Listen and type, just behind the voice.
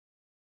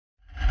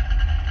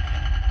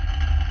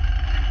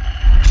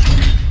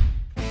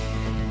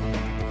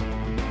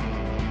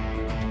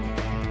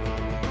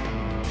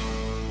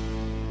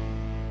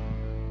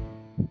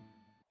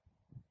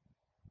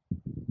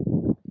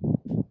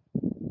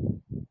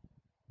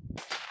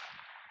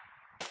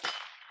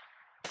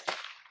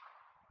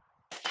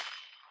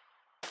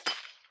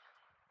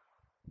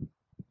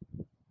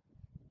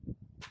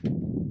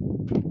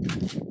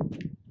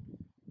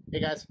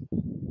Hey guys,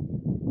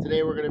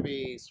 today we're going to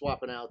be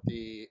swapping out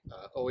the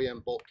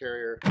OEM bolt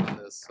carrier on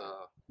this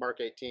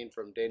Mark 18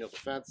 from Daniel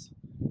Defense,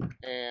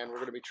 and we're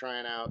going to be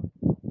trying out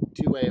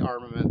 2-way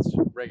Armament's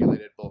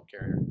regulated bolt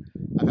carrier.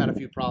 I've had a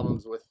few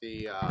problems with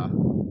the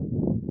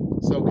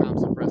SOCOM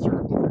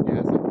suppressor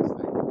overgassing this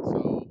thing,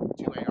 so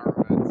 2-way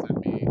Armament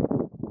sent me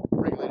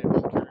regulated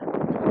bolt carrier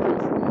and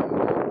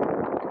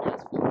adjust the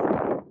gas flow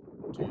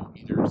to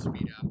either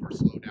speed up or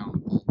slow down the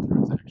bolt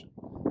through its action.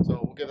 So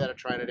we'll give that a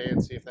try today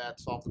and see if that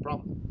solves the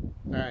problem.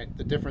 Alright,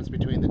 the difference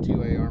between the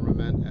 2-way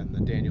Armament and the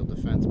Daniel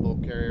Defense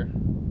bolt carrier.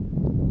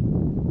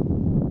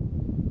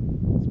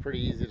 It's pretty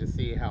easy to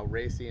see how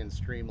racy and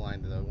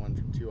streamlined the one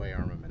from 2-way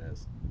Armament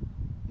is.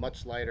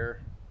 Much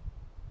lighter,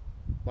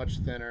 much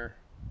thinner,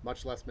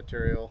 much less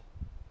material.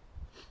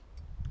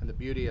 And the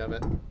beauty of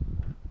it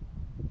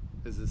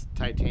is this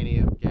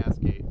titanium gas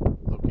gate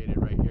located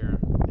right here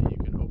that you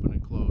can open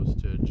and close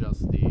to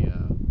adjust the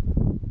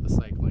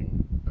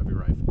cycling of your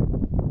rifle.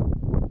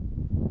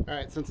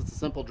 Alright, since it's a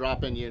simple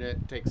drop-in unit,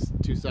 it takes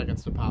 2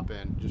 seconds to pop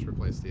in, just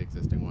replace the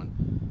existing one.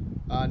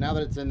 Now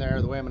that it's in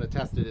there, the way I'm going to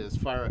test it is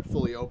fire it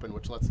fully open,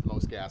 which lets the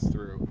most gas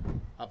through.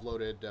 I've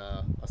loaded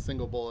a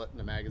single bullet in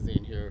the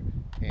magazine here,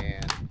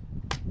 and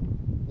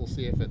we'll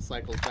see if it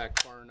cycles back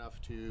far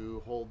enough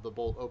to hold the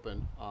bolt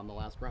open on the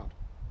last round.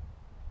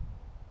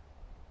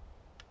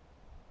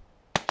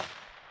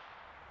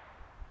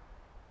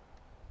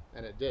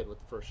 And it did with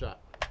the first shot.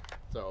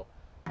 So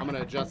I'm going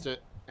to adjust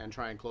it and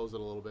try and close it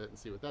a little bit and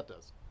see what that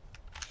does.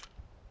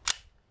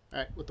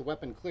 Alright, with the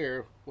weapon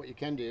clear, what you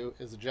can do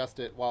is adjust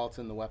it while it's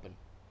in the weapon.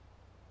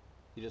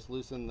 You just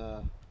loosen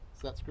the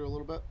set screw a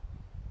little bit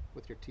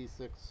with your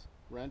T6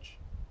 wrench.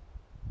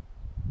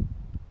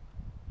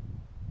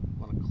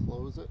 Want to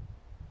close it.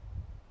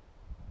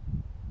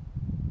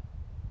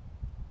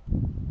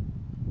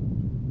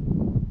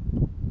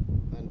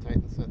 Then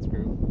tighten the set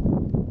screw.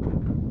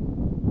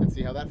 And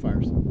see how that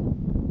fires.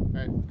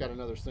 Alright, we've got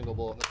another single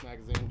bullet in this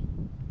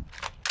magazine.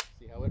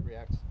 See how it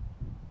reacts.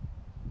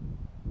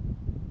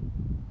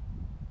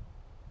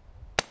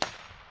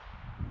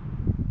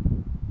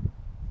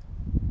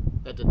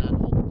 That did not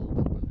hold the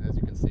bolt open. As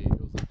you can see,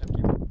 it was an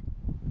empty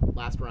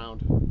last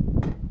round,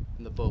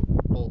 and the bolt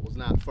was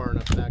not far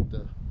enough back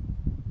to.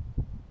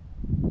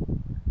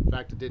 In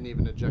fact, it didn't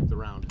even eject the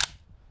round.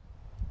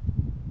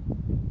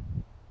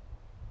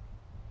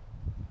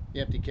 The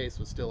empty case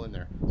was still in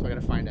there, so I got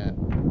to find that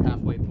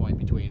halfway point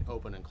between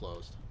open and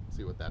closed.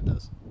 See what that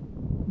does.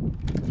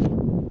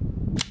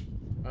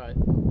 All right,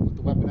 with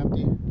the weapon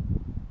empty,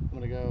 I'm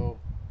going to go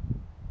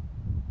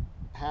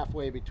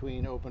halfway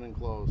between open and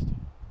closed.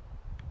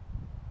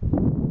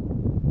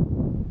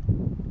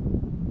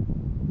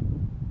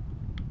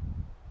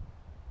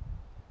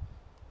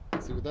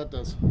 Let's see what that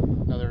does.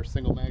 Another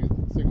single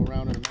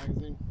round in a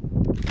magazine.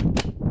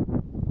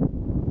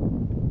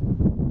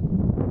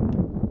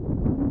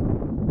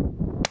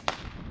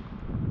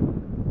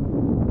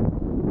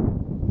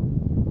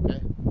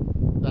 Okay,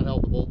 that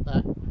held the bolt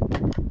back.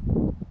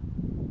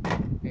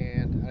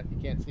 And you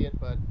can't see it,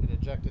 but it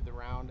ejected the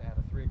round at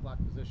a 3 o'clock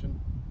position.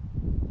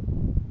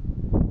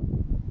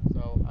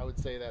 So I would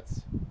say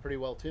that's pretty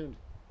well tuned.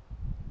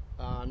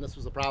 And this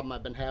was a problem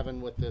I've been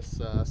having with this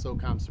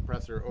SOCOM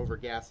suppressor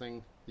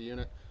overgassing the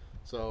unit.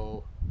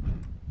 So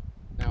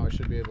now I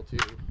should be able to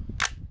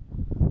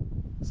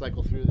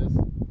cycle through this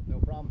with no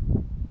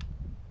problem.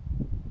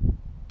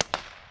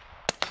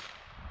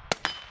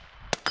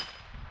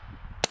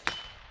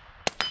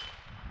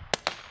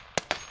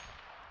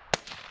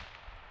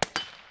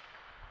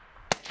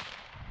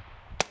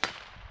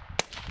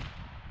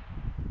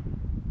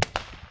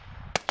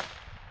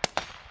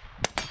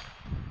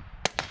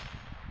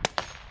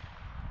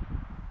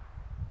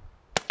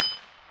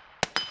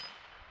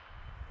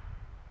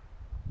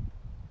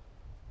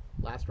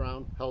 Last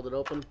round, held it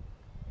open,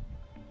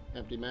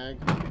 empty mag,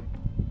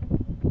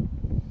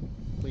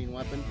 clean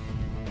weapon,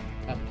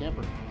 happy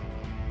camper.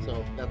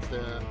 So that's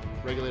the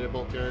regulated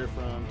bolt carrier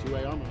from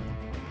 2-way Armament.